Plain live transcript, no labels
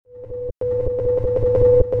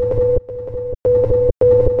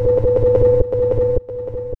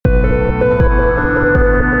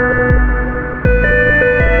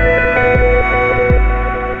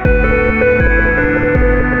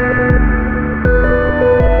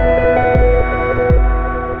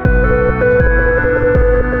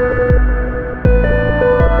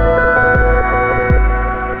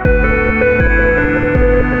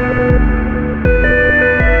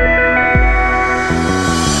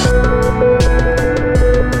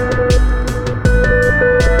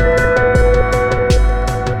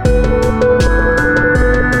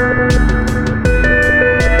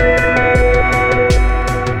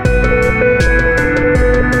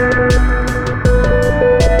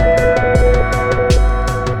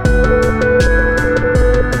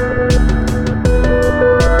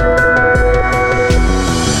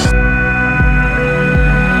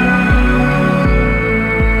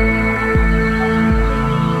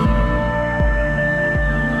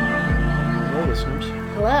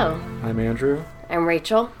I'm Andrew. I'm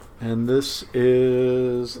Rachel. And this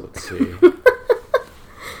is, let's see.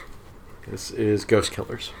 This is Ghost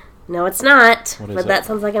Killers. No, it's not. What is but it? That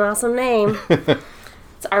sounds like an awesome name.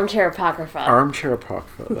 It's Armchair Apocrypha. Armchair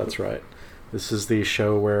Apocrypha, that's right. This is the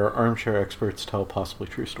show where armchair experts tell possibly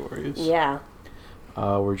true stories. Yeah.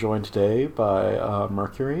 We're joined today by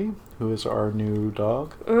Mercury, who is our new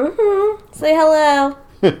dog. Mm-hmm. Say hello.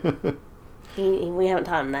 We haven't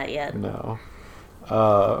taught him that yet. No.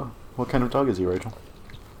 What kind of dog is he, Rachel?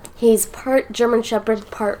 He's part German Shepherd,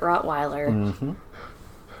 part Rottweiler. Mm-hmm.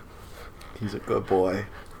 He's a good boy.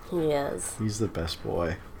 He is. He's the best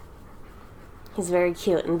boy. He's very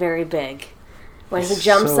cute and very big. When he He's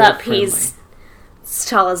jumps so up, friendly. he's as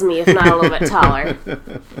tall as me, if not a little bit taller.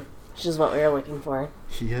 Which is what we were looking for.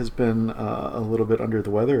 He has been a little bit under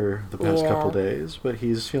the weather the past Yeah. couple days, but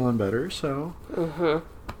he's feeling better, so Mm-hmm.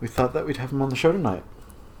 we thought that we'd have him on the show tonight.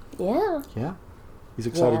 Yeah. Yeah. He's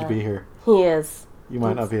excited to Yeah. be here. He is. You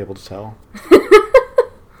might not be able to tell.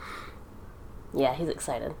 Yeah, he's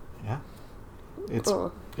excited. Yeah.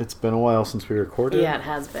 Oh. It's been a while since we recorded. Yeah, it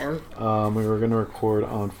has been. We were going to record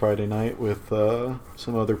on Friday night with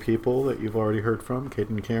some other people that you've already heard from, Kate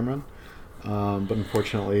and Cameron. But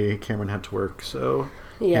unfortunately, Cameron had to work, so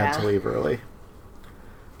he had to leave early.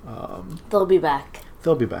 They'll be back.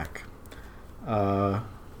 They'll be back.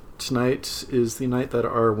 Tonight is the night that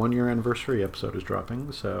our 1-year anniversary episode is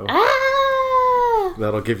dropping, so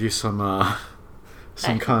that'll give you some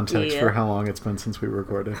context for how long it's been since we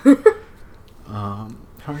recorded.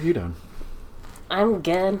 How are you doing? I'm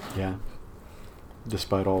good. Yeah.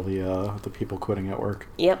 Despite all the people quitting at work.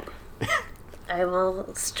 Yep. I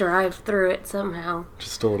will strive through it somehow.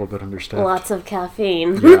 Just a little bit understaffed. Lots of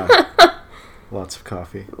caffeine. Yeah. Lots of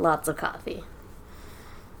coffee. Lots of coffee.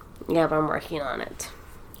 Yeah, but I'm working on it.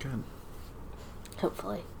 Good.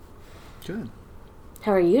 Hopefully. Good.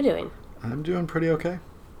 How are you doing? I'm doing pretty okay.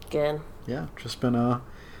 Good. Yeah, just been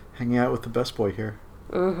hanging out with the best boy here.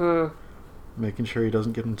 Mm-hmm. Making sure he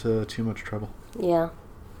doesn't get into too much trouble. Yeah.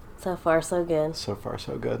 So far, so good. So far,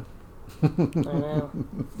 so good. I know.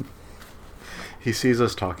 He sees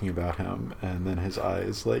us talking about him, and then his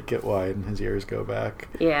eyes get wide and his ears go back.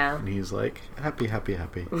 Yeah. And he's like, happy, happy,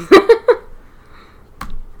 happy.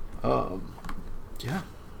 Yeah.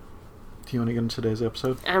 Do you want to get into today's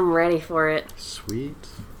episode? I'm ready for it. Sweet.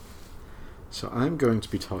 So I'm going to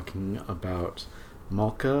be talking about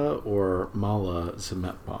Malka or Mala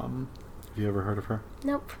Zametbaum. Have you ever heard of her?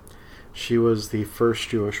 Nope. She was the first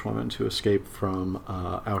Jewish woman to escape from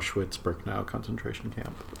Auschwitz-Birkenau concentration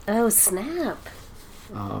camp. Oh, snap.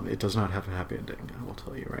 It does not have a happy ending, I will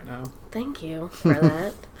tell you right now. Thank you for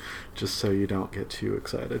that. Just so you don't get too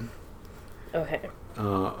excited. Okay.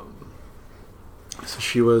 So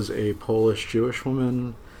she was a Polish Jewish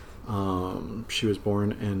woman. She was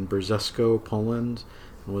born in Brzesko, Poland,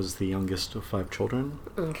 and was the youngest of 5 children.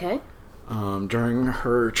 Okay. During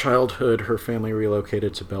her childhood, her family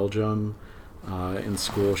relocated to Belgium. In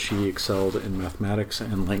school, she excelled in mathematics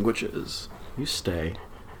and languages. You stay.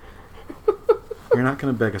 You're not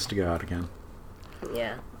going to beg us to go out again.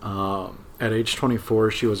 Yeah. At age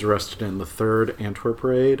 24, she was arrested in the 3rd Antwerp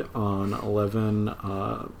raid on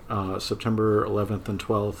September 11th and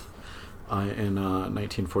 12th in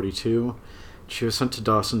 1942. She was sent to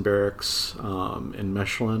Dawson Barracks in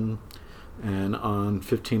Mechlin, and on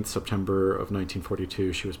 15th September of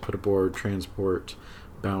 1942, she was put aboard transport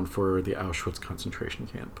bound for the Auschwitz concentration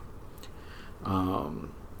camp.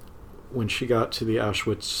 When she got to the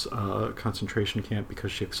Auschwitz concentration camp,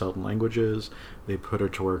 because she excelled in languages, they put her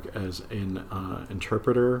to work as an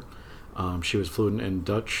interpreter. She was fluent in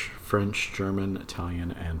Dutch, French, German,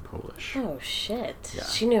 Italian, and Polish. Oh, shit. Yeah.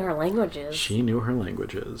 She knew her languages. She knew her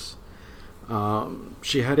languages.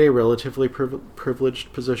 She had a relatively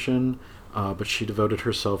privileged position, but she devoted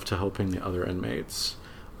herself to helping the other inmates.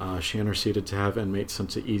 She interceded to have inmates sent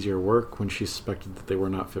to easier work when she suspected that they were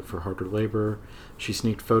not fit for harder labor. She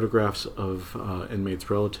sneaked photographs of inmates'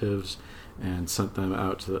 relatives and sent them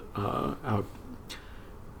out to out.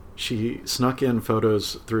 She snuck in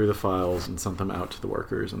photos through the files and sent them out to the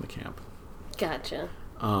workers in the camp. Gotcha.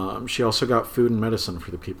 She also got food and medicine for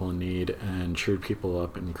the people in need and cheered people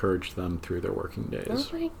up and encouraged them through their working days.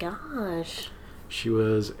 Oh my gosh. She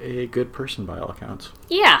was a good person by all accounts.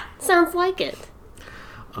 Yeah, sounds like it.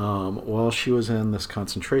 While she was in this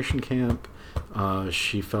concentration camp,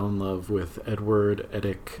 she fell in love with Edward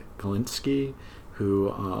Edik Galinsky,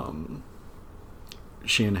 who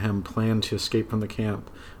she and him planned to escape from the camp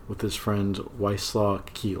with his friend Wisław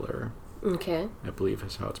Keeler. Okay. I believe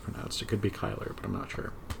is how it's pronounced. It could be Kyler, but I'm not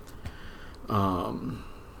sure.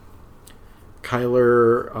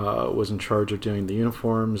 Kyler was in charge of doing the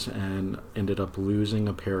uniforms and ended up losing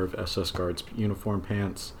a pair of SS guards' uniform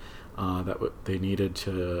pants they needed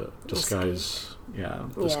to disguise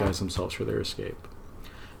themselves for their escape.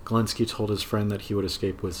 Galinsky told his friend that he would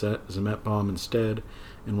escape with Zimetbaum instead,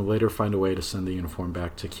 and would later find a way to send the uniform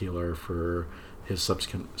back to Keeler for his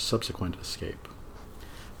subsequent escape.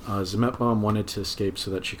 Zimetbaum wanted to escape so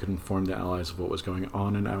that she could inform the Allies of what was going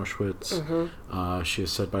on in Auschwitz. Mm-hmm. She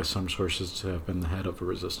is said by some sources to have been the head of a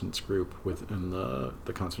resistance group within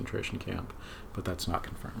the concentration camp, but that's not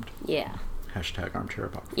confirmed. Yeah.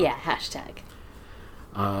 #ArmchairApocrypha. Yeah, hashtag.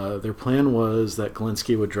 Their plan was that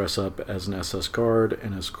Galinsky would dress up as an SS guard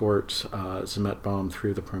and escort Zimetbaum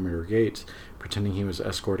through the perimeter gate, pretending he was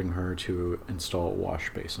escorting her to install a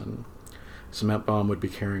wash basin. Zimetbaum would be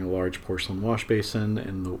carrying a large porcelain wash basin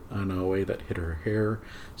in a way that hid her hair,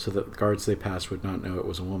 so that the guards they passed would not know it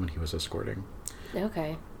was a woman he was escorting.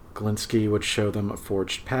 Okay. Galinsky would show them a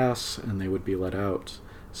forged pass, and they would be let out.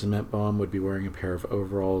 Zimetbaum would be wearing a pair of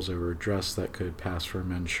overalls over a dress that could pass for a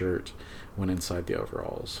men's shirt when inside the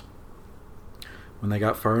overalls. When they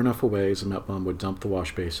got far enough away, Zimetbaum would dump the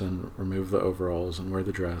wash basin, remove the overalls, and wear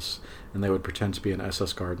the dress, and they would pretend to be an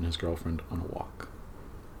SS guard and his girlfriend on a walk.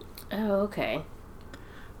 Oh, okay.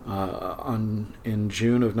 In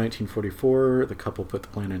June of 1944, the couple put the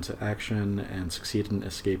plan into action and succeeded in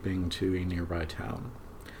escaping to a nearby town.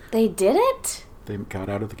 They did it? They got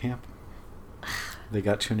out of the camp. They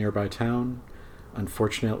got to a nearby town.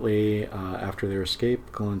 Unfortunately, after their escape,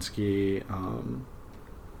 Galinsky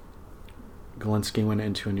went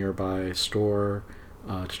into a nearby store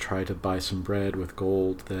to try to buy some bread with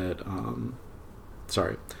gold that...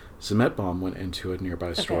 Zimetbaum went into a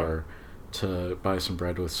nearby store to buy some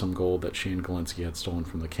bread with some gold that she and Galinsky had stolen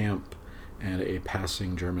from the camp, and a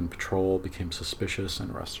passing German patrol became suspicious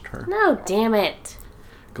and arrested her. No, damn it.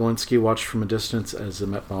 Galinsky watched from a distance as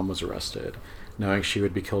Zimetbaum was arrested. Knowing she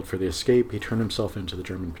would be killed for the escape, he turned himself into the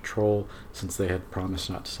German patrol, since they had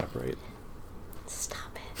promised not to separate.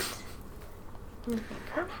 Stop it.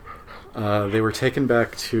 They were taken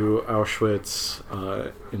back to Auschwitz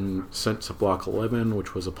and sent to Block 11,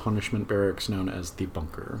 which was a punishment barracks known as the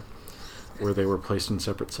Bunker, where they were placed in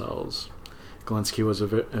separate cells. Galinsky was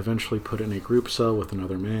eventually put in a group cell with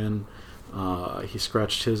another man. He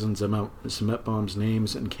scratched his and Zimetbaum's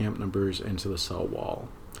names and camp numbers into the cell wall.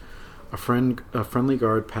 A friendly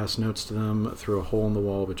guard passed notes to them through a hole in the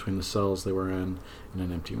wall between the cells they were in and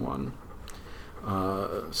an empty one.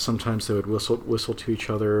 Sometimes they would whistle to each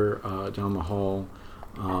other down the hall,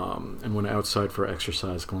 and when outside for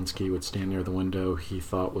exercise, Galinsky would stand near the window he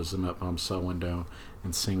thought was Zimetbaum's cell window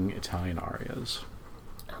and sing Italian arias.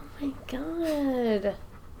 Oh my god.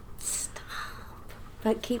 Stop.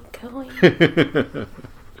 But keep going.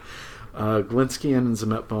 Galinsky and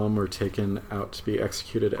Zimetbaum were taken out to be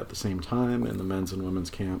executed at the same time in the men's and women's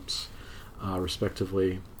camps,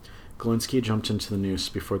 respectively. Galinsky jumped into the noose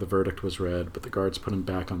before the verdict was read, but the guards put him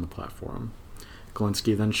back on the platform.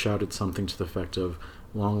 Galinsky then shouted something to the effect of,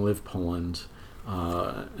 "Long live Poland,"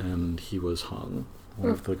 and he was hung. One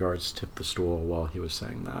of the guards tipped the stool while he was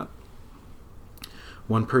saying that.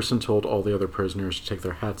 One person told all the other prisoners to take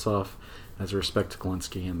their hats off as a respect to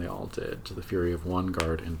Galinsky, and they all did, to the fury of one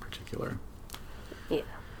guard in particular. Yeah.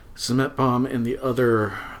 Zimetbaum in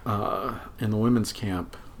the women's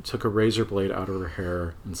camp took a razor blade out of her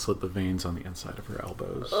hair and slit the veins on the inside of her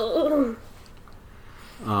elbows.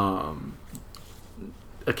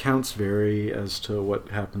 Accounts vary as to what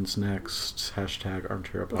happens next.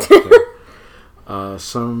 #ArmchairApocrypha.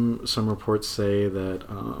 Some reports say that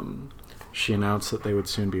she announced that they would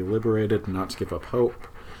soon be liberated and not to give up hope.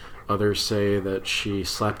 Others say that she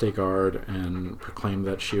slapped a guard and proclaimed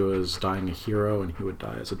that she was dying a hero and he would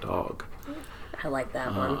die as a dog. I like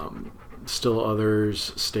that one. Still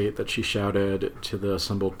others state that she shouted to the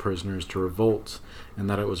assembled prisoners to revolt and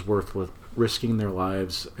that it was worth risking their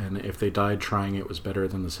lives, and if they died trying, it was better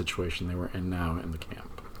than the situation they were in now in the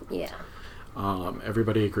camp. Yeah.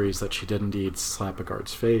 Everybody agrees that she did indeed slap a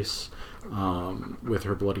guard's face with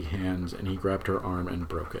her bloody hands, and he grabbed her arm and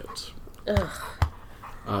broke it. Ugh.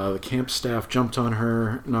 The camp staff jumped on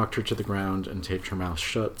her, knocked her to the ground, and taped her mouth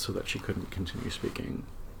shut so that she couldn't continue speaking.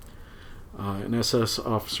 An SS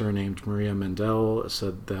officer named Maria Mendel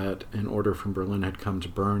said that an order from Berlin had come to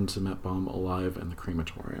burn Zimetbaum alive in the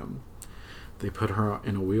crematorium. They put her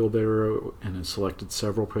in a wheelbarrow and had selected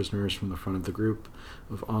several prisoners from the front of the group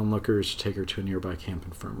of onlookers to take her to a nearby camp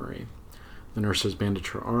infirmary. The nurses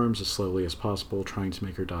bandaged her arms as slowly as possible, trying to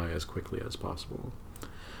make her die as quickly as possible.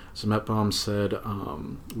 Zimetbaum said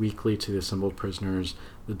weakly to the assembled prisoners,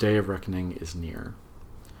 "The day of reckoning is near."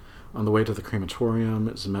 On the way to the crematorium,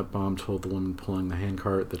 Zimetbaum told the woman pulling the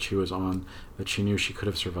handcart that she was on that she knew she could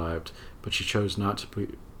have survived, but she chose not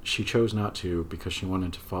to because she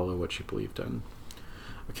wanted to follow what she believed in.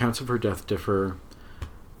 Accounts of her death differ.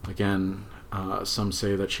 Again, some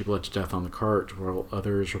say that she bled to death on the cart, while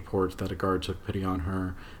others report that a guard took pity on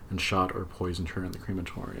her and shot or poisoned her in the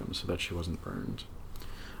crematorium so that she wasn't burned.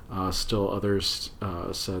 Still others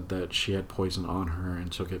said that she had poison on her and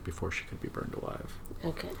took it before she could be burned alive.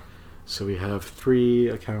 Okay. So we have 3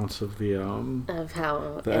 accounts of the Of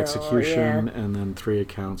how the execution, and then 3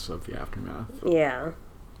 accounts of the aftermath. Yeah.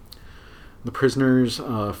 The prisoners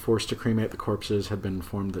forced to cremate the corpses had been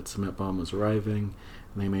informed that Zimetbaum was arriving,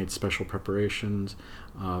 and they made special preparations.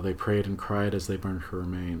 They prayed and cried as they burned her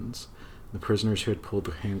remains. The prisoners who had pulled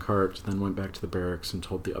the handcart then went back to the barracks and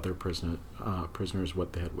told the other prisoners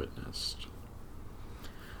what they had witnessed.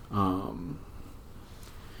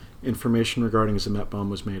 Information regarding Zimetbaum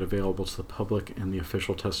was made available to the public in the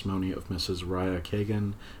official testimony of Mrs. Raya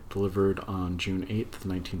Kagan, delivered on June 8,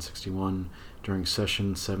 1961, during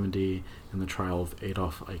Session 70 in the trial of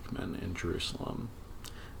Adolf Eichmann in Jerusalem.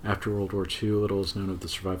 After World War II, little is known of the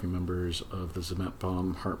surviving members of the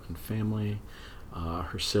Zimetbaum-Hartmann family.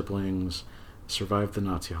 Her siblings survived the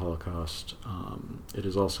Nazi Holocaust. It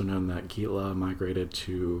is also known that Gitla migrated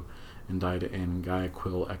to and died in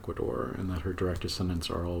Guayaquil, Ecuador, and that her direct descendants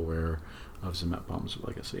are all aware of Zimetbaum's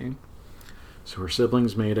legacy. So her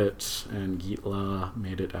siblings made it, and Gitla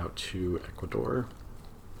made it out to Ecuador.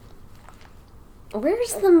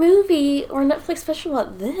 Where's the movie or Netflix special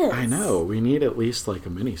about this? I know. We need at least like a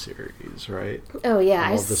miniseries, right? Oh, yeah.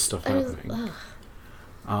 All this stuff happening.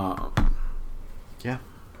 Yeah.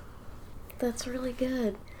 That's really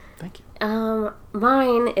good. Thank you.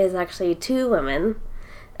 Mine is actually 2 women,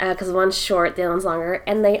 because one's short, the other one's longer,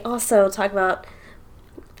 and they also talk about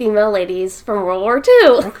female ladies from World War II.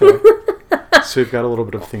 Okay. So we've got a little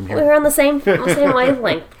bit of a theme here. We're on the same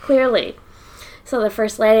wavelength, clearly. So the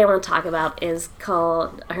first lady I want to talk about is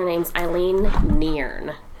her name's Eileen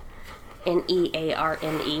Nearne. Nearne.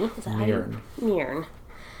 Is that Nearne. Nearne.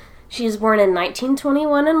 She was born in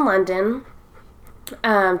 1921 in London,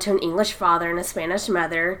 to an English father and a Spanish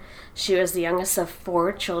mother. She was the youngest of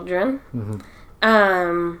 4 children. Mm-hmm.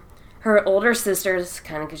 Her older sisters,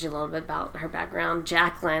 kind of gives you a little bit about her background,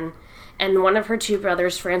 Jacqueline, and one of her 2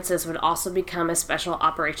 brothers, Francis, would also become a Special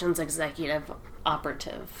Operations Executive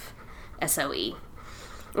Operative, SOE.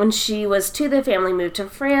 When she was 2, the family moved to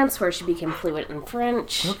France, where she became fluent in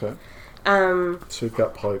French. Okay. So we've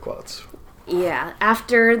got polyglots. Yeah.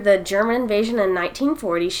 After the German invasion in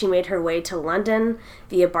 1940, she made her way to London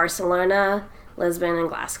via Barcelona, Lisbon, and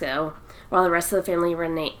Glasgow, while the rest of the family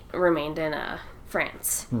remained in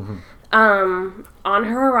France. Mm-hmm. On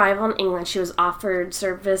her arrival in England, she was offered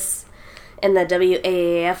service in the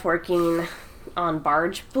WAAF working on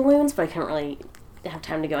barge balloons, but I couldn't really have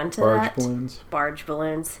time to go into that. Barge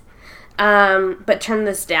balloons. But turned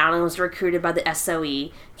this down and was recruited by the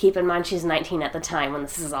SOE. Keep in mind she's 19 at the time when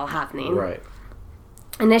this is all happening. Right.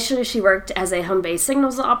 Initially, she worked as a home-based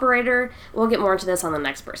signals operator. We'll get more into this on the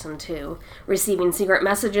next person, too. Receiving secret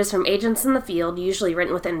messages from agents in the field, usually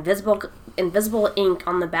written with invisible ink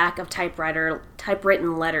on the back of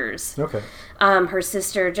typewritten letters. Okay. Her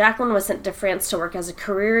sister, Jacqueline, was sent to France to work as a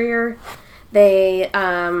courier.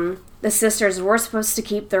 The sisters were supposed to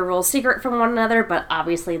keep their role secret from one another, but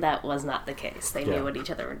obviously that was not the case. They knew what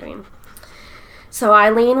each other were doing. So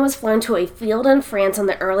Eileen was flown to a field in France in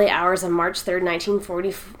the early hours of March 3rd,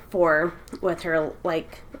 1944, with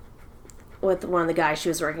one of the guys she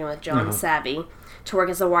was working with, John Savvy, to work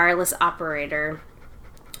as a wireless operator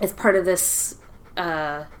as part of this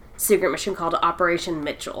secret mission called Operation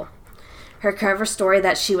Mitchell. Her cover story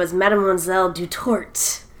that she was Mademoiselle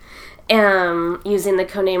Dutort. Using the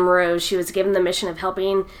codename Rose, she was given the mission of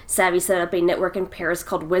helping Savvy set up a network in Paris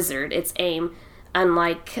called Wizard. Its aim,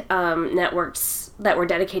 unlike networks that were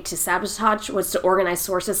dedicated to sabotage, was to organize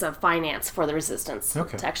sources of finance for the resistance.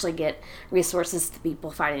 Okay. To actually get resources to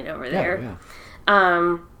people fighting over there.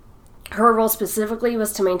 Yeah. Her role specifically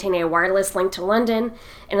was to maintain a wireless link to London,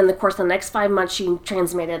 and in the course of the next 5 months, she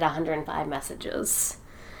transmitted 105 messages.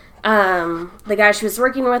 The guy she was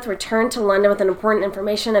working with returned to London with important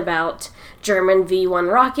information about German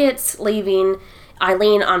V-1 rockets, leaving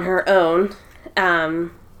Eileen on her own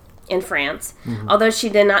in France. Mm-hmm. Although she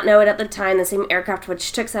did not know it at the time, the same aircraft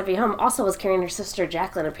which took Savvy home also was carrying her sister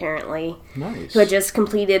Jacqueline, apparently. Nice. Who had just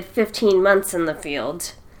completed 15 months in the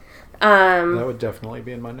field. That would definitely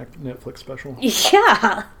be in my Netflix special.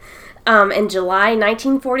 Yeah. In July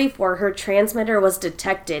 1944, her transmitter was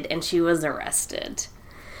detected and she was arrested.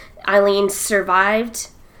 Eileen survived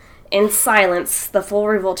in silence the full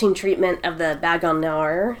revolting treatment of the Baguette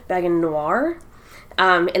Noir,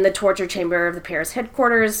 in the torture chamber of the Paris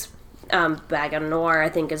headquarters. Baguette Noir, I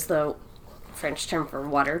think, is the French term for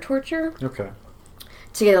water torture. Okay.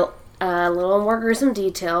 To get a little more gruesome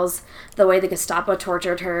details, the way the Gestapo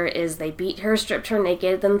tortured her is they beat her, stripped her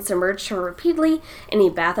naked, then submerged her repeatedly in a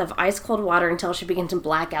bath of ice-cold water until she began to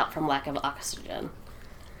black out from lack of oxygen.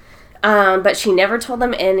 But she never told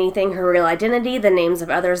them anything, her real identity, the names of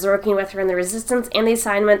others working with her in the resistance, and the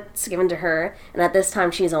assignments given to her. And at this time,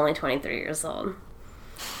 she's only 23 years old.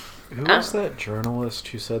 Who was that journalist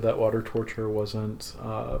who said that water torture wasn't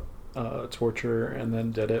torture, and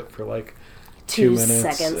then did it for like 2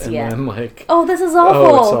 minutes seconds, and then like, oh, this is awful.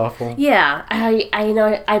 Oh, it's awful. Yeah, I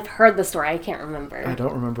know. I've heard the story. I can't remember. I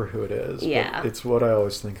don't remember who it is. Yeah, but it's what I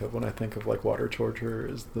always think of when I think of like water torture.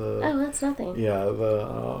 Is the that's nothing. Yeah,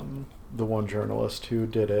 the one journalist who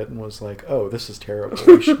did it and was like, "Oh, this is terrible.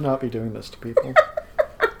 We should not be doing this to people."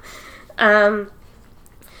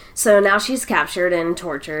 So now she's captured and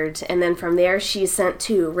tortured, and then from there she's sent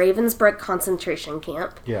to Ravensbrück concentration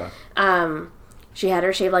camp. Yeah. She had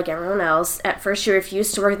her shaved like everyone else. At first, she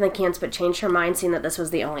refused to work in the camps, but changed her mind, seeing that this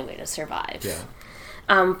was the only way to survive.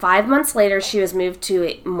 Yeah. 5 months later, she was moved to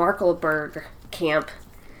a Markelberg camp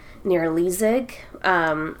near Leipzig.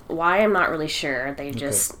 Why, I'm not really sure. They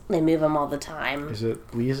move them all the time. Is it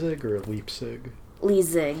Leipzig or Leipzig?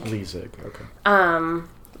 Leipzig. Leipzig, okay.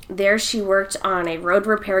 There she worked on a road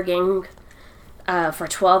repair gang for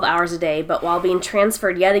 12 hours a day, but while being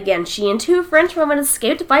transferred yet again, she and 2 French women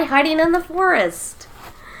escaped by hiding in the forest.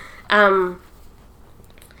 But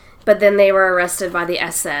then they were arrested by the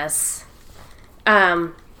SS.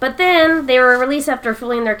 But then they were released after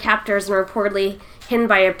fooling their captors and reportedly hidden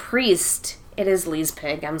by a priest. It is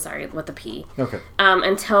Leipzig, I'm sorry, with a P. Okay.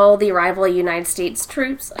 Until the arrival of United States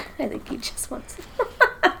troops. I think he just wants...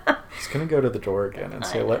 He's going to go to the door again and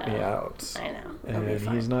say, "Let me out." I know. And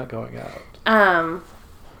he's not going out.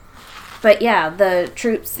 But yeah, the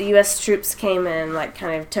U.S. troops came and like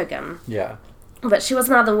kind of took him. Yeah. But she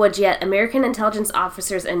wasn't out of the woods yet. American intelligence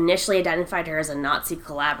officers initially identified her as a Nazi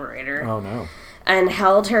collaborator. Oh, no. And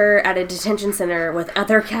held her at a detention center with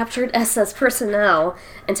other captured SS personnel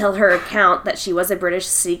until her account that she was a British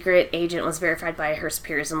secret agent was verified by her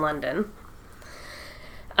superiors in London.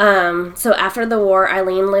 So after the war,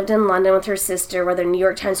 Eileen lived in London with her sister, where the New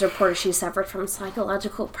York Times reported she suffered from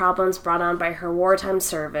psychological problems brought on by her wartime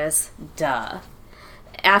service. Duh.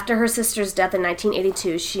 After her sister's death in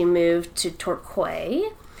 1982, she moved to Torquay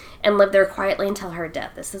and lived there quietly until her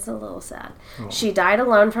death. This is a little sad. Oh. She died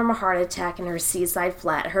alone from a heart attack in her seaside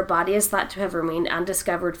flat. Her body is thought to have remained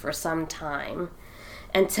undiscovered for some time,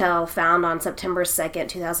 until found on September 2nd,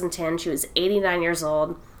 2010. She was 89 years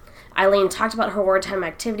old. Eileen talked about her wartime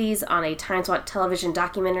activities on a Times Watch television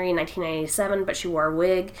documentary in 1997, but she wore a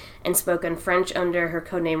wig and spoke in French under her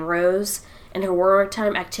codename Rose, and her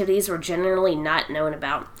wartime activities were generally not known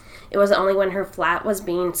about. It was only when her flat was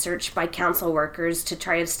being searched by council workers to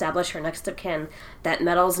try to establish her next of kin that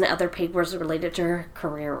medals and other papers related to her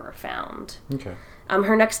career were found. Okay.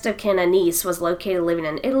 Her next of kin, a niece, was located living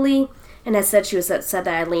in Italy, and has said she was upset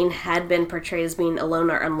that Eileen had been portrayed as being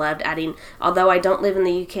alone or unloved, adding, "Although I don't live in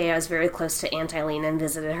the UK, I was very close to Aunt Eileen and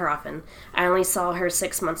visited her often. I only saw her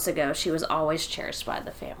 6 months ago. She was always cherished by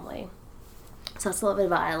the family." So that's a little bit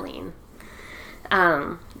about Eileen.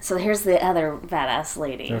 So here's the other badass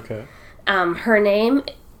lady. Okay. Her name,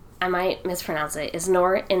 I might mispronounce it, is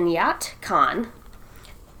Noor Inayat Khan.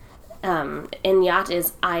 Inayat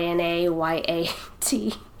is Inayat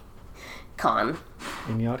Khan.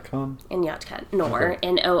 Inayat Khan? Inayat Khan. Noor.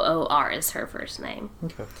 Okay. Noor is her first name.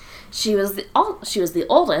 Okay. She was the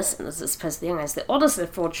oldest, and this is supposed to be the youngest, the oldest of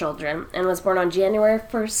 4 children, and was born on January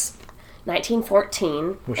 1st,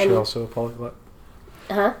 1914. Was she also a polyglot?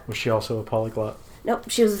 Huh? Was she also a polyglot? Nope,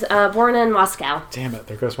 she was born in Moscow. Damn it,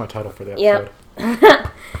 there goes my title for the episode.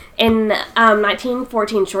 Yep. In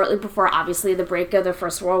 1914, shortly before, obviously, the break of the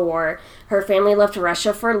First World War, her family left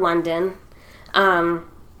Russia for London.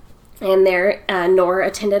 And there, Noor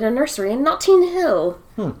attended a nursery in Notting Hill,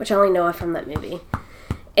 which I only know of from that movie.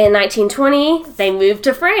 In 1920, they moved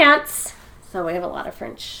to France. So we have a lot of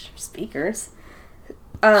French speakers.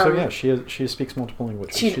 So yeah, she speaks multiple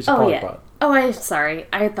languages. She's a polyglot. Yeah. Oh, I'm sorry.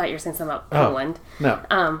 I thought you were saying something about Poland.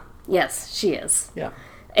 No. Yes, she is. Yeah.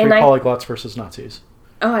 Polyglots versus Nazis.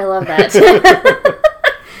 Oh, I love that.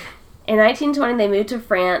 In 1920, they moved to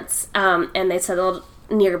France, and they settled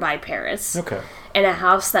nearby Paris. Okay. In a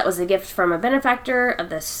house that was a gift from a benefactor of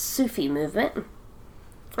the Sufi movement.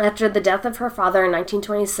 After the death of her father in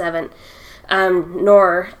 1927,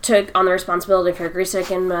 Noor took on the responsibility for her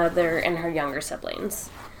grief-stricken mother and her younger siblings.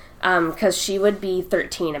 because she would be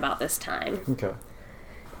 13 about this time. Okay.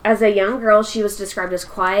 As a young girl, she was described as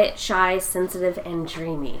quiet, shy, sensitive, and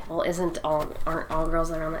dreamy. Well, aren't all girls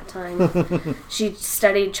around that time? She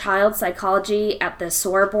studied child psychology at the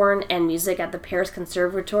Sorbonne and music at the Paris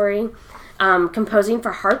Conservatory, composing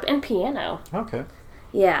for harp and piano. Okay.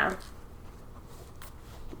 Yeah.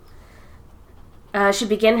 She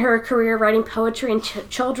began her career writing poetry and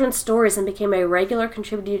children's stories and became a regular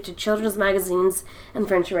contributor to children's magazines and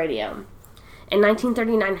French radio. In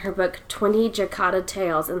 1939, her book, 20 Jataka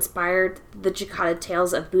Tales, inspired the Jataka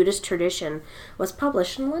Tales of Buddhist tradition, was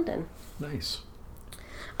published in London. Nice.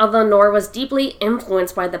 Although Noor was deeply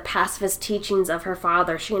influenced by the pacifist teachings of her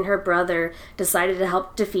father, she and her brother decided to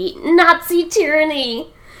help defeat Nazi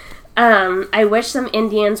tyranny. I wish some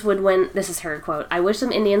Indians would win, this is her quote, I wish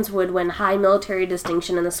some Indians would win high military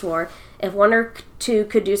distinction in this war. If one or two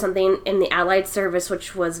could do something in the Allied service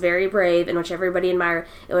which was very brave and which everybody admired,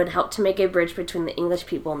 it would help to make a bridge between the English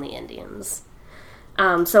people and the Indians.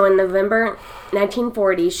 So in November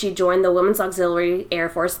 1940, she joined the Women's Auxiliary Air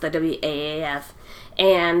Force, the WAAF,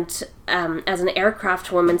 and as an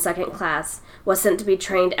aircraft woman second class, was sent to be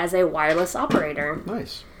trained as a wireless operator.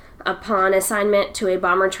 Nice. Upon assignment to a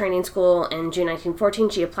bomber training school in June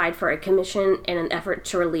 1914, she applied for a commission in an effort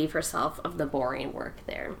to relieve herself of the boring work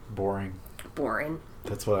there. Boring.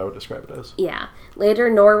 That's what I would describe it as. Yeah.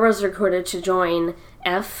 Later, Noor was recruited to join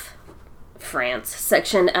F. France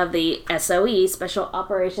section of the SOE, Special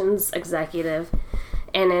Operations Executive,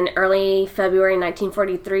 and in early February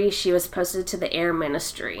 1943, she was posted to the Air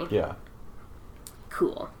Ministry. Yeah.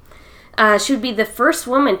 Cool. She would be the first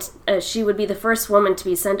woman. She would be the first woman to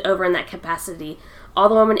be sent over in that capacity. All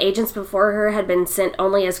the woman agents before her had been sent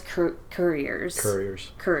only as couriers.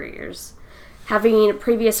 Having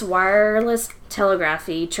previous wireless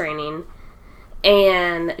telegraphy training,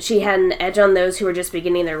 and she had an edge on those who were just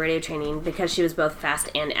beginning their radio training because she was both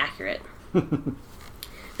fast and accurate.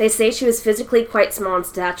 They say she was physically quite small in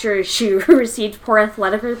stature. She received poor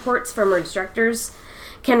athletic reports from her instructors.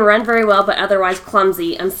 Can run very well, but otherwise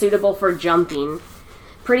clumsy, unsuitable for jumping.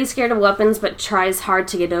 Pretty scared of weapons, but tries hard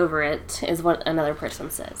to get over it, is what another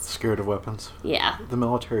person says. Scared of weapons. Yeah. The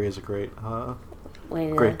military is a great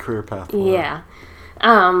career path. Yeah.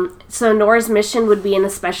 So Noor's mission would be an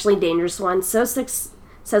especially dangerous one. So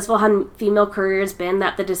successful had female couriers been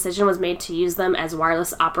that the decision was made to use them as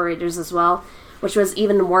wireless operators as well, which was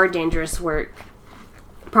even more dangerous work.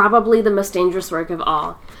 Probably the most dangerous work of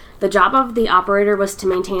all. The job of the operator was to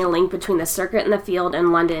maintain a link between the circuit and the field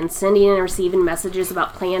in London, sending and receiving messages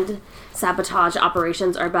about planned sabotage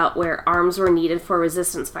operations or about where arms were needed for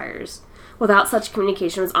resistance fires. Without such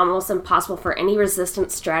communication, it was almost impossible for any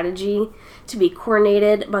resistance strategy to be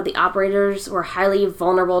coordinated, but the operators were highly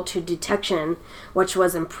vulnerable to detection, which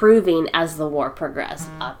was improving as the war progressed,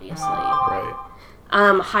 obviously. Right.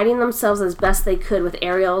 Hiding themselves as best they could with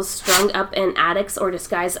aerials strung up in attics or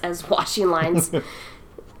disguised as washing lines.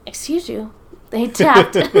 Excuse you. They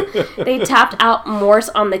tapped out Morse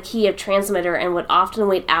on the key of transmitter and would often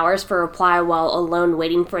wait hours for a reply while alone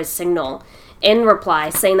waiting for a signal in reply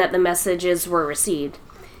saying that the messages were received.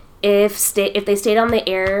 If they stayed on the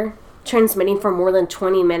air transmitting for more than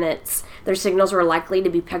 20 minutes, their signals were likely to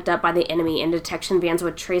be picked up by the enemy, and detection vans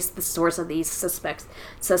would trace the source of these suspect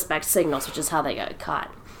signals, which is how they got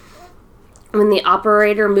caught. When the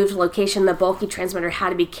operator moved location, the bulky transmitter had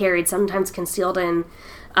to be carried, sometimes concealed in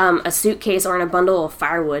a suitcase or in a bundle of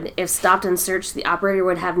firewood. If stopped and searched, the operator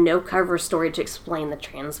would have no cover story to explain the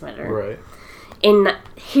transmitter. Right.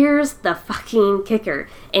 Here's the fucking kicker.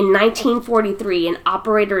 In 1943, an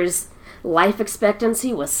operator's life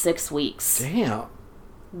expectancy was 6 weeks. Damn.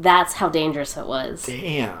 That's how dangerous it was.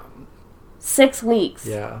 Damn. 6 weeks.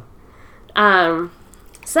 Yeah.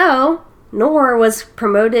 So, Noor was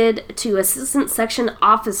promoted to assistant section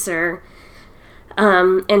officer,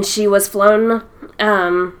 and she was flown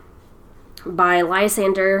by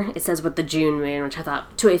Lysander, it says with the June moon, which I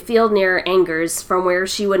thought, to a field near Angers, from where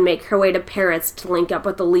she would make her way to Paris to link up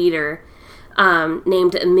with the leader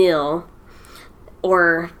named Emile,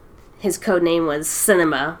 or his code name was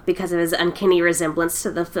Cinema, because of his uncanny resemblance to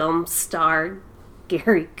the film star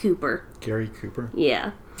Gary Cooper. Gary Cooper?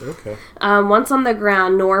 Yeah. Okay. Once on the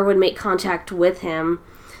ground, Noor would make contact with him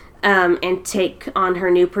and take on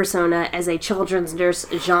her new persona as a children's nurse,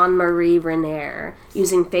 Jean-Marie Renier,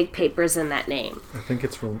 using fake papers in that name. I think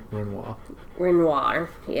it's Renoir. Renoir,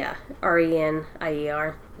 yeah.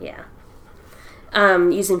 R-E-N-I-E-R, yeah.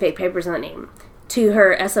 Using fake papers in that name. To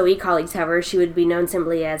her SOE colleagues, however, she would be known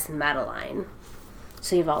simply as Madeline.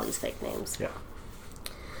 So you have all these fake names. Yeah.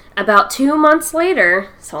 About 2 months later,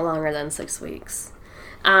 so longer than 6 weeks,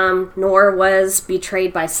 Noor was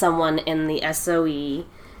betrayed by someone in the SOE.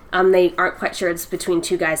 They aren't quite sure it's between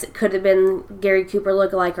two guys. It could have been Gary Cooper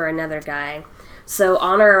lookalike or another guy. So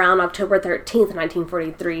on or around October 13th,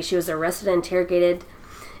 1943, she was arrested and interrogated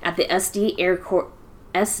at the SD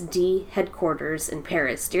headquarters in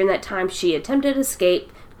Paris. During that time, she attempted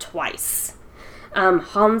escape twice.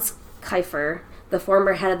 Hans Kiefer, the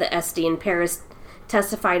former head of the SD in Paris,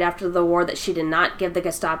 testified after the war that she did not give the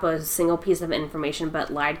Gestapo a single piece of information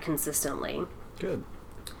but lied consistently. Good.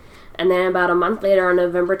 And then about a month later, on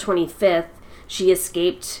November 25th, she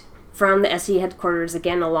escaped from the SD headquarters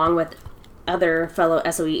again along with other fellow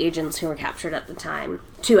SOE agents who were captured at the time.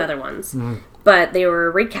 2 other ones. Mm-hmm. But they were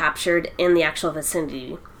recaptured in the actual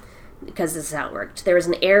vicinity because this is how it worked. There was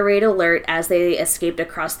an air raid alert as they escaped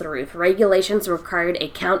across the roof. Regulations required a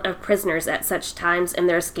count of prisoners at such times, and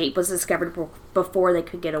their escape was discovered before they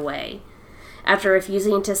could get away. After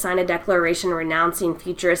refusing to sign a declaration renouncing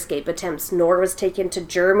future escape attempts, Noor was taken to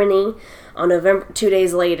Germany on November 2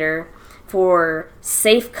 days later for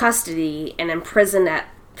safe custody and imprisoned at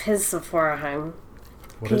Pforzheim.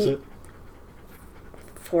 What is it?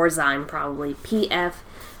 Pforzheim, probably. Pforzheim.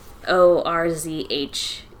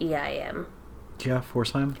 Yeah,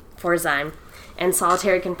 Pforzheim. Pforzheim. And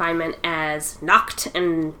solitary confinement as Nacht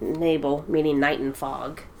and Nebel, meaning night and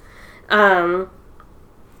fog. As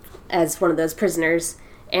one of those prisoners.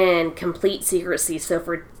 And complete secrecy,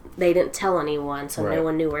 they didn't tell anyone, so right. No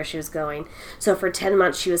one knew where she was going. So for 10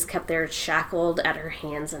 months, she was kept there shackled at her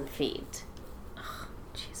hands and feet. Oh,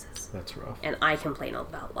 Jesus. That's rough. And I complain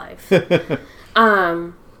about life.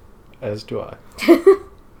 As do I.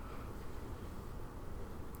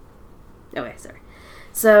 Okay, sorry.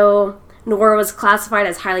 So, Noor was classified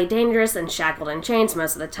as highly dangerous and shackled in chains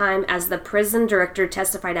most of the time. As the prison director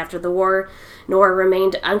testified after the war, Noor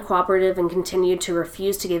remained uncooperative and continued to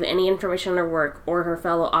refuse to give any information on her work or her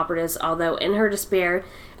fellow operatives, although in her despair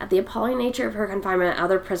at the appalling nature of her confinement,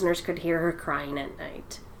 other prisoners could hear her crying at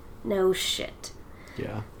night. No shit.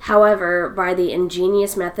 Yeah. However, by the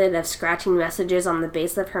ingenious method of scratching messages on the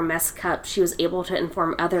base of her mess cup, she was able to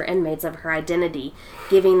inform other inmates of her identity,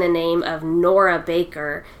 giving the name of Nora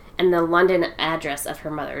Baker and the London address of her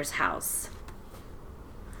mother's house.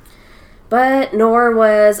 But Noor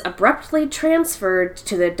was abruptly transferred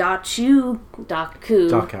to the Dachau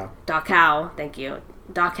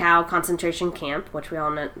concentration camp, which we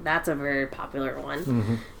all know that's a very popular one.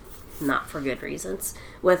 Mm-hmm. Not for good reasons,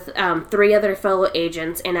 with 3 other fellow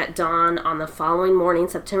agents, and at dawn on the following morning,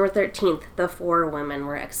 September 13th, the 4 women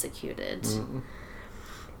were executed.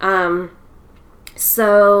 Mm-hmm.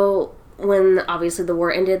 So, when obviously the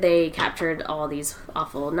war ended, they captured all these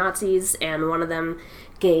awful Nazis, and one of them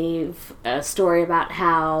gave a story about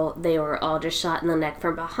how they were all just shot in the neck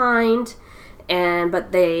from behind,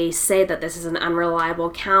 but they say that this is an unreliable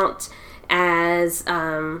count, as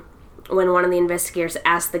when one of the investigators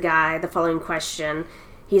asked the guy the following question,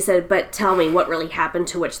 he said, "But tell me what really happened,"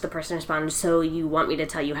 to which the person responded, "So you want me to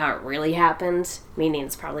tell you how it really happened?" Meaning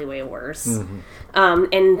it's probably way worse.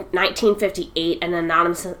 Mm-hmm. In 1958, an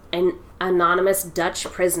anonymous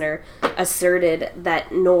Dutch prisoner asserted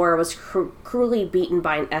that Noor was cruelly beaten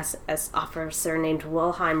by an SS officer named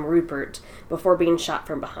Wilhelm Rupert before being shot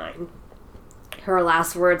from behind. Her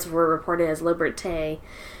last words were reported as "Liberté."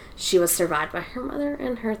 She was survived by her mother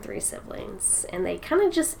and her 3 siblings. And they kind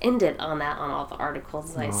of just ended on that on all the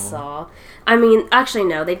articles I saw. I mean, actually,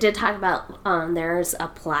 no. They did talk about, there's a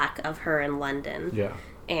plaque of her in London. Yeah.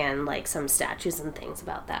 And, like, some statues and things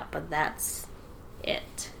about that. But that's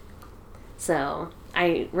it. So,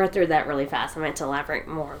 I read through that really fast. I meant to elaborate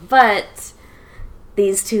more. But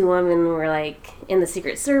these 2 women were, like, in the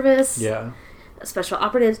Secret Service. Yeah. Special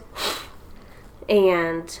operatives.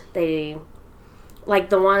 And they...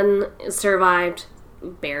 Like, the one survived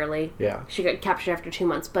barely. Yeah. She got captured after 2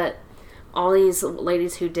 months, but all these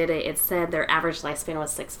ladies who did it, it said their average lifespan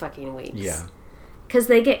was 6 fucking weeks. Yeah. Because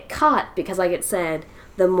they get caught, because like it said,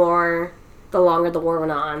 the longer the war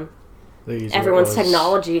went on, everyone's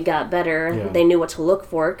technology got better. Yeah. They knew what to look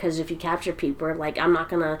for, because if you capture people, like, I'm not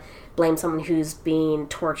going to blame someone who's being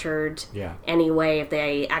tortured anyway if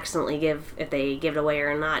they accidentally give it away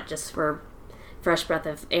or not, just for fresh breath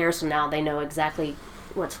of air, so now they know exactly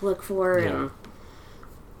what to look for, and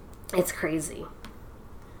it's crazy.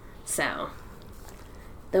 So,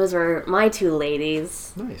 those were my 2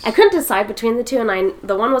 ladies. Nice. I couldn't decide between the 2, and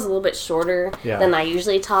the one was a little bit shorter than I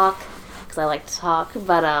usually talk, because I like to talk,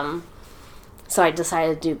 but, so I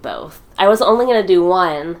decided to do both. I was only going to do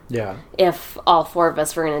one if all 4 of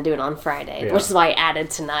us were going to do it on Friday, which is why I added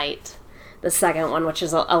tonight the second one, which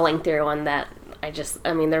is a lengthier one that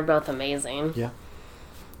I mean, they're both amazing. Yeah.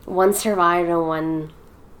 One survived and one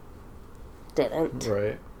didn't.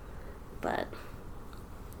 Right. But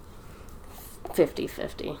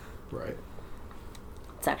 50-50. Right.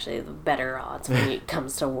 It's actually the better odds when it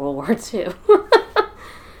comes to World War II.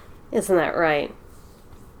 Isn't that right?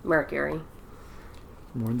 Mercury.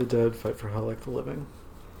 Mourn the dead, fight for hell like the living.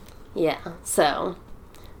 Yeah, so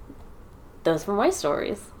those were my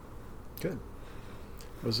stories. Good.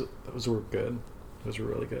 Those were good. Those were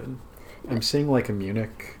really good. I'm seeing like a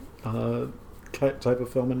Munich type of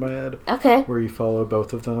film in my head. Okay. Where you follow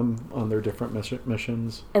both of them on their different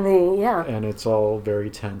missions. And then, yeah. And it's all very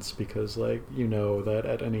tense because, like, you know that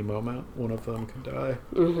at any moment one of them can die.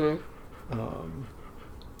 Mm-hmm.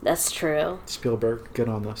 That's true. Spielberg, get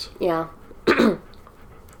on this. Yeah.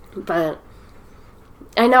 But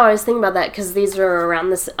I know, I was thinking about that because these are around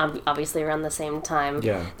this, obviously around the same time.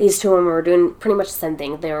 Yeah. These two women were doing pretty much the same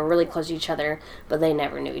thing. They were really close to each other, but they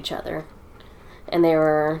never knew each other. And they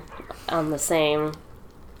were on the same,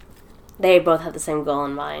 they both had the same goal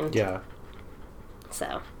in mind. Yeah.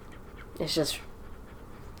 So, it's just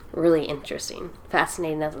really interesting.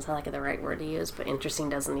 Fascinating doesn't sound like the right word to use, but interesting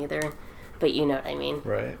doesn't either. But you know what I mean.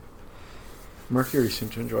 Right. Mercury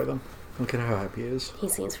seemed to enjoy them. Look at how happy he is. He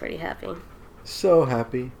seems pretty happy. So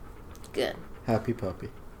happy. Good. Happy puppy.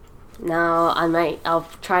 No, I'll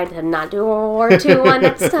try to not do a World War II one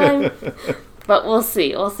next time. But we'll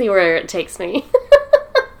see. We'll see where it takes me.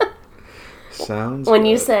 Sounds when good.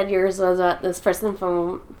 you said yours was about this person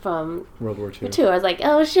from World War II. I was like,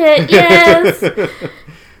 oh shit, yes!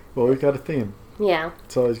 Well, we've got a theme. Yeah.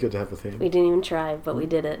 It's always good to have a theme. We didn't even try, but we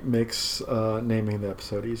did it. Makes naming the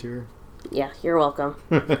episode easier. Yeah, you're welcome.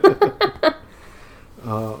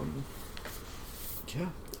 Yeah.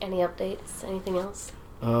 Any updates? Anything else?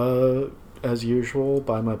 As usual,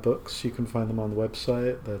 buy my books. You can find them on the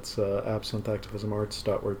website. That's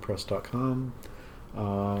absintheactivismarts.wordpress.com.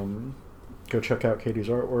 Go check out Katie's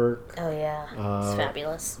artwork. Oh yeah, it's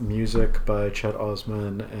fabulous. Music by Chet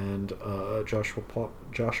Osman and Joshua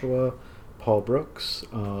Paul Brooks.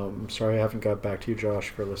 Sorry I haven't got back to you, Josh,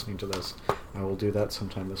 for listening to this. I will do that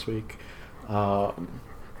sometime this week.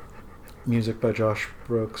 Music by Josh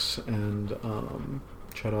Brooks and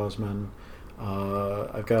Chet Osman.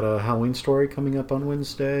 I've got a Halloween story coming up on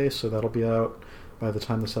Wednesday, so that'll be out by the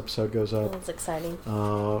time this episode goes up. That's exciting.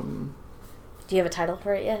 Do you have a title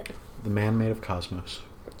for it yet? The Man Made of Cosmos.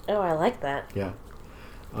 Oh, I like that. Yeah.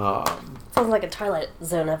 Sounds like a Twilight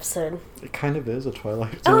Zone episode. It kind of is a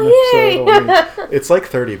Twilight Zone episode. Only, it's like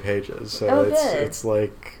 30 pages, so good. It's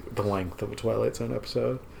like the length of a Twilight Zone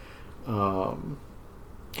episode.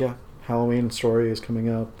 Yeah, Halloween story is coming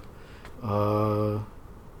up.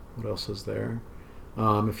 What else is there?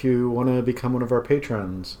 If you want to become one of our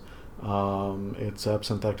patrons, it's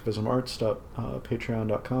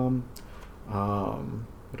absintheactivismarts.patreon.com.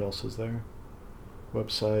 What else is there?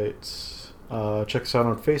 Websites. Check us out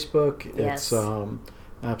on Facebook. Yes. It's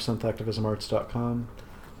absintheactivismarts.com.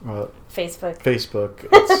 Facebook.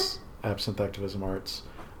 It's Absinthe Activism Arts.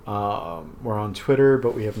 We're on Twitter,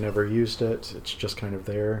 but we have never used it. It's just kind of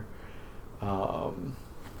there.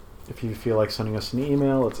 If you feel like sending us an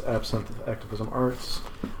email, it's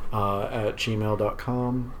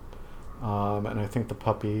absintheactivismarts@gmail.com. And I think the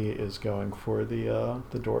puppy is going for the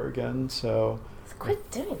door again, so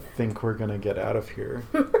quit doing that. I think we're going to get out of here.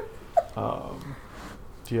 Do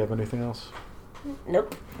you have anything else?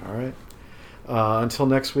 Nope. All right. Until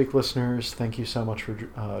next week, listeners, thank you so much for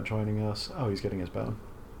joining us. Oh, he's getting his bone.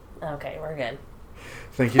 Okay, we're good.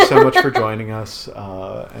 Thank you so much for joining us,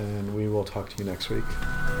 and we will talk to you next week.